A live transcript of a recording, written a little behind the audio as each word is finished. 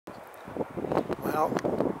Well,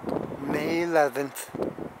 May 11th,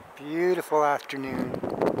 beautiful afternoon.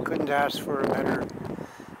 Couldn't ask for a better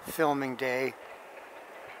filming day.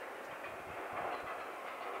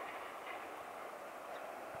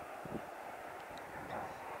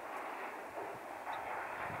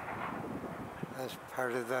 As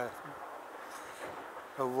part of the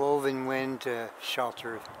woven wind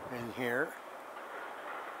shelter in here.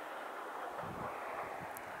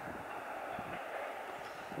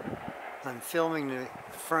 I'm filming the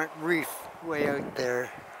front reef way out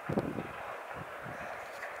there.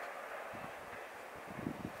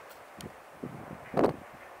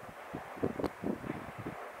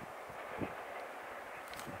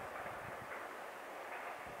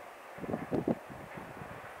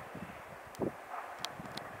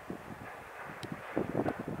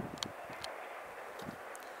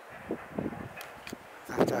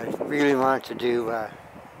 I really want to do a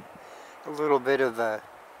little bit of a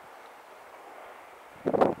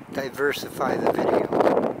diversify the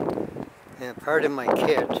video. And part of my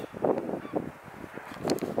kit,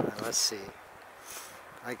 let's see,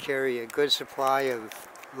 I carry a good supply of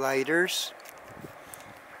lighters.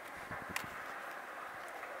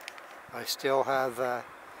 I still have,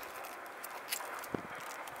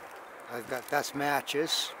 that's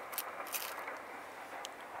matches.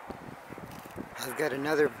 I've got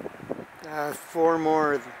another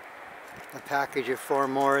a package of 4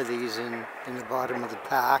 more of these in the bottom of the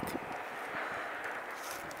pack.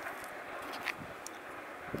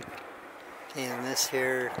 And this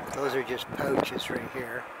here, those are just pouches right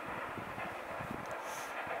here.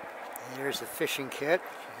 And here's a fishing kit.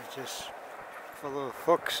 It's just full of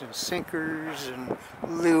hooks and sinkers and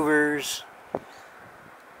lures.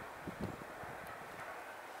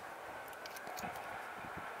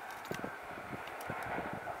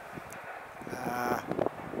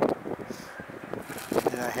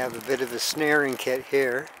 And I have a bit of a snaring kit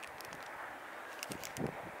here.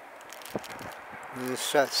 There's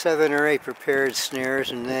 7 or 8 prepared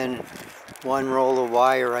snares, and then 1 roll of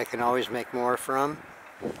wire I can always make more from.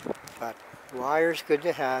 But wire's good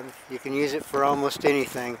to have. You can use it for almost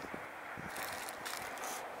anything.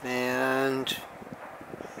 And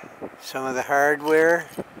some of the hardware.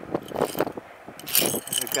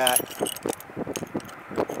 I've got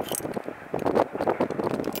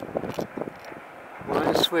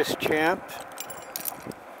one Swiss champ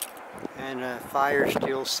and a fire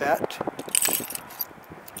steel set.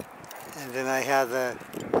 And then I have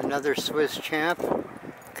another Swiss champ,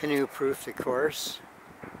 canoe proof of course.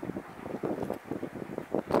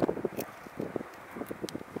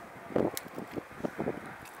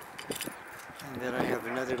 And then I have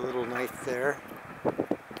another little knife there.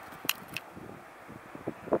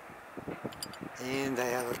 And I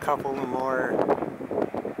have a couple of more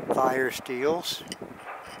fire steels.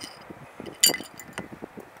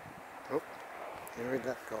 Oh, where'd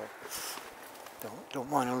that go? Don't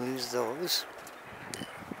want to lose those.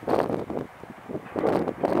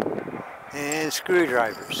 And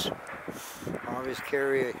screwdrivers. Always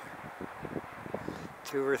carry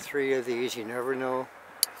 2 or 3 of these. You never know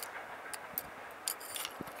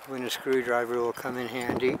when a screwdriver will come in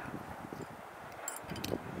handy.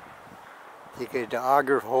 You could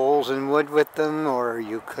auger holes in wood with them, or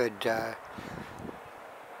you could,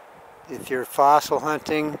 if you're fossil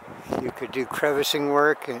hunting, you could do crevicing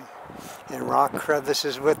work and rock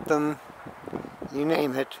crevices with them. You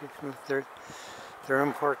name it, they're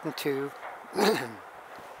important too.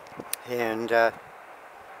 And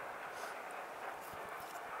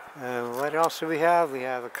what else do we have? We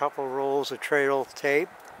have a couple rolls of trail tape.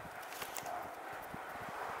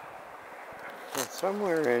 And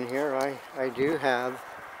somewhere in here I do have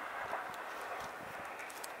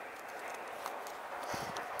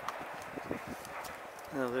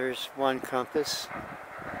there's one compass.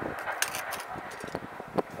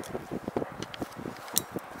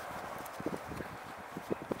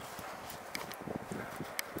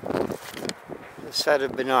 A set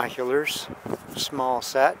of binoculars, small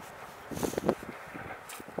set.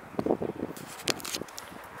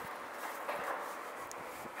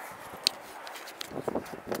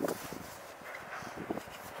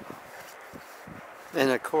 And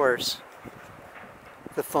of course,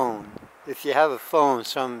 the phone. If you have a phone,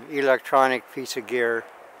 some electronic piece of gear,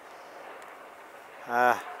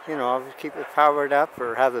 you know, keep it powered up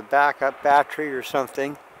or have a backup battery or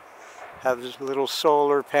something. Have this little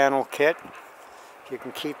solar panel kit. You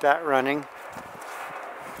can keep that running.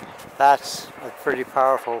 That's a pretty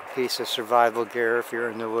powerful piece of survival gear if you're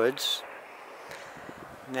in the woods.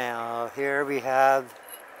 Now here we have,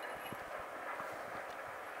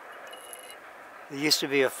 it used to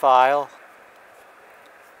be a file,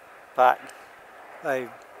 but I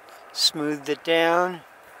smoothed it down,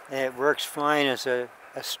 and it works fine as a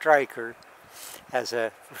striker.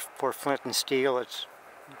 For flint and steel, it's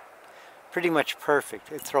pretty much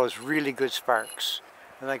perfect. It throws really good sparks.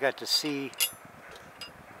 And I got to see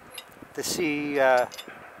the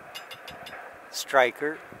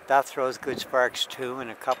striker. That throws good sparks too,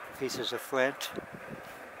 and a couple pieces of flint.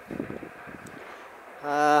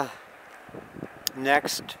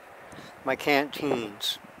 Next, my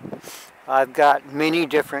canteens. I've got many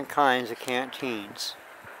different kinds of canteens.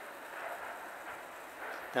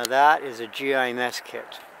 Now that is a GI mess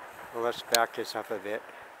kit. Well, let's back this up a bit.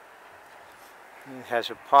 It has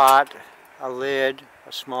a pot, a lid,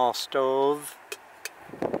 a small stove.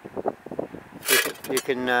 You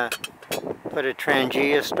can put a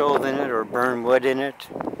Trangia stove in it or burn wood in it.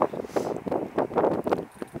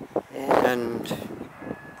 And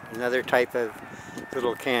another type of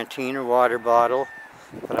little canteen or water bottle.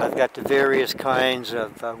 But I've got the various kinds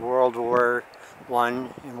of World War I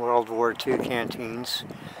and World War II canteens.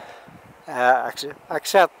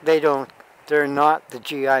 Except they're not the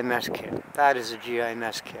GI mess kit. That is a GI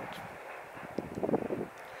mess kit.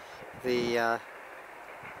 The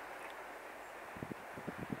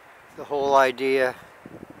whole idea,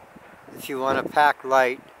 if you want to pack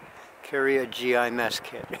light, carry a GI mess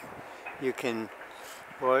kit. You can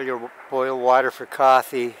boil water for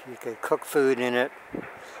coffee, you can cook food in it.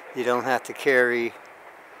 You don't have to carry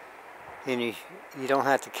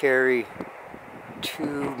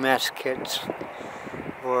two mess kits,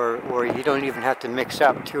 or you don't even have to mix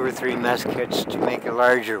up 2 or 3 mess kits to make a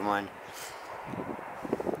larger one.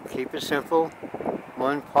 Keep it simple.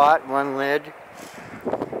 1 pot, 1 lid,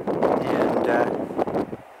 and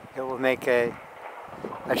it will make a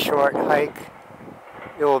short hike.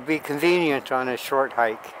 It will be convenient on a short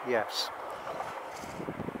hike, yes.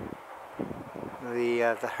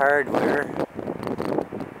 The hardware,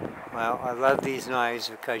 well, I love these knives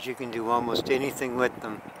because you can do almost anything with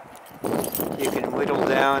them. You can whittle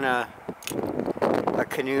down a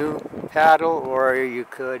canoe paddle, or you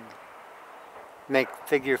could make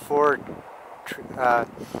figure four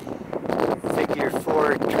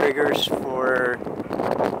triggers for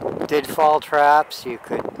deadfall traps.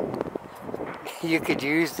 You could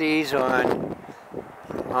use these on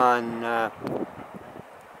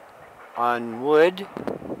wood,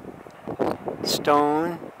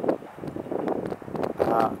 stone,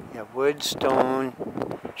 wood, stone,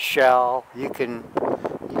 shell. You can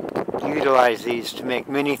utilize these to make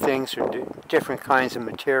many things or different kinds of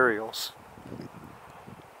materials.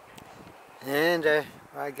 And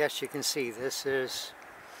I guess you can see this is,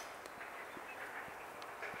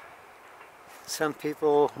 some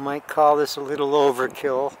people might call this a little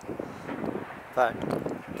overkill, but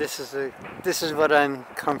this is what I'm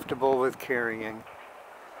comfortable with carrying.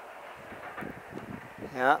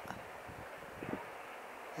 Yeah,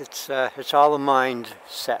 it's all a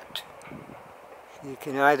mindset. You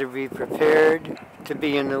can either be prepared to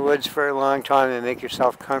be in the woods for a long time and make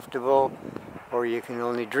yourself comfortable, or you can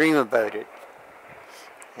only dream about it.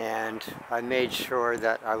 And I made sure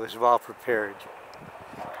that I was well prepared.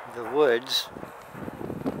 The woods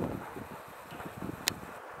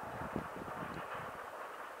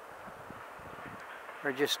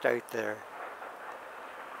are just out there.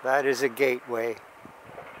 That is a gateway.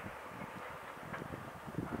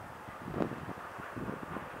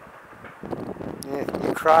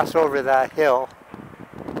 You cross over that hill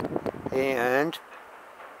and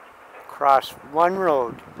cross one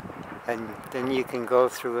road, and then you can go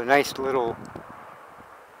through a nice little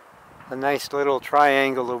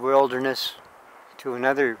triangle of wilderness to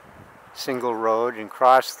another single road and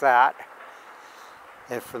cross that.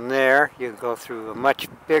 And from there, you go through a much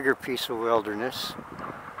bigger piece of wilderness.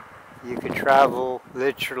 You could travel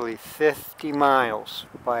literally 50 miles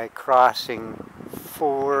by crossing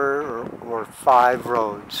 4 or 5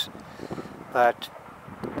 roads. But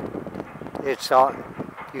it's all,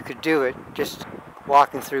 you could do it just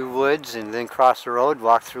walking through woods and then cross the road,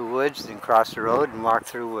 walk through woods, then cross the road and walk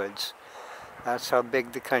through woods. That's how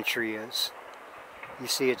big the country is. You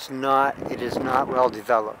see, it is not well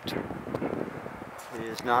developed. It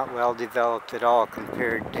is not well developed at all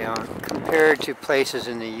compared to places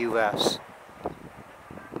in the U.S.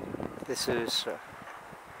 This is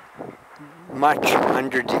much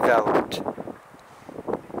underdeveloped.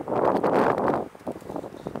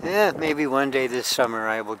 Yeah, maybe one day this summer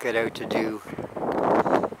I will get out to do.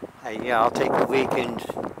 Yeah, I'll take a weekend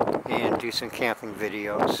and do some camping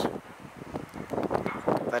videos.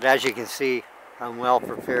 But as you can see, I'm well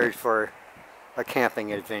prepared for a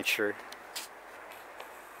camping adventure.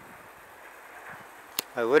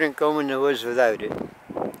 I wouldn't go in the woods without it.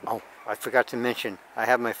 Oh, I forgot to mention, I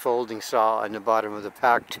have my folding saw on the bottom of the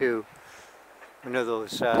pack too. One of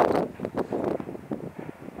those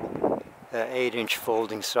 8-inch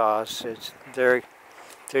folding saws. They're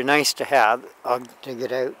nice to have. I'll dig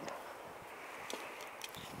it out.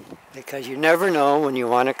 Because you never know when you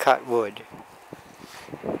want to cut wood.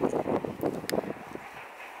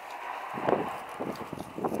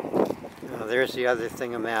 Now there's the other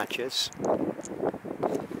thing of matches.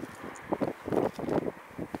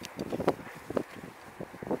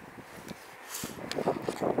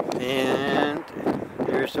 And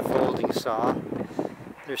there's the folding saw.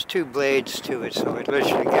 There's 2 blades to it, so it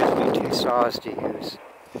literally gives me 2 saws to use.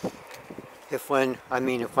 If one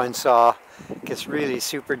saw gets really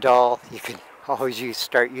super dull, you can always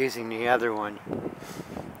start using the other one.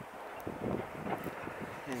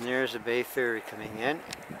 And there's a Bay Ferry coming in.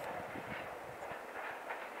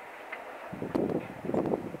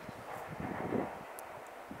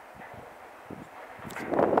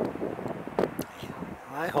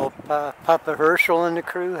 I hope Papa Herschel and the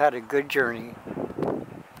crew had a good journey.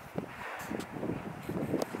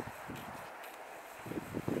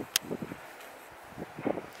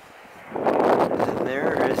 And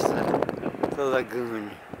there is the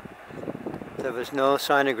lagoon. There was no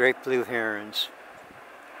sign of great blue herons.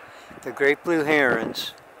 The great blue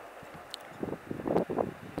herons,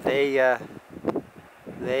 they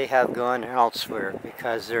have gone elsewhere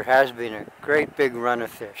because there has been a great big run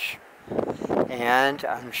of fish. And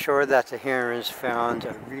I'm sure that the herons found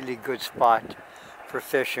a really good spot for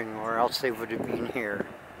fishing, or else they would have been here.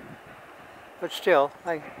 But still,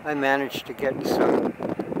 I managed to get some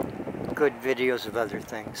good videos of other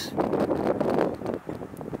things.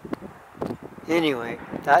 Anyway,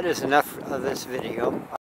 that is enough of this video.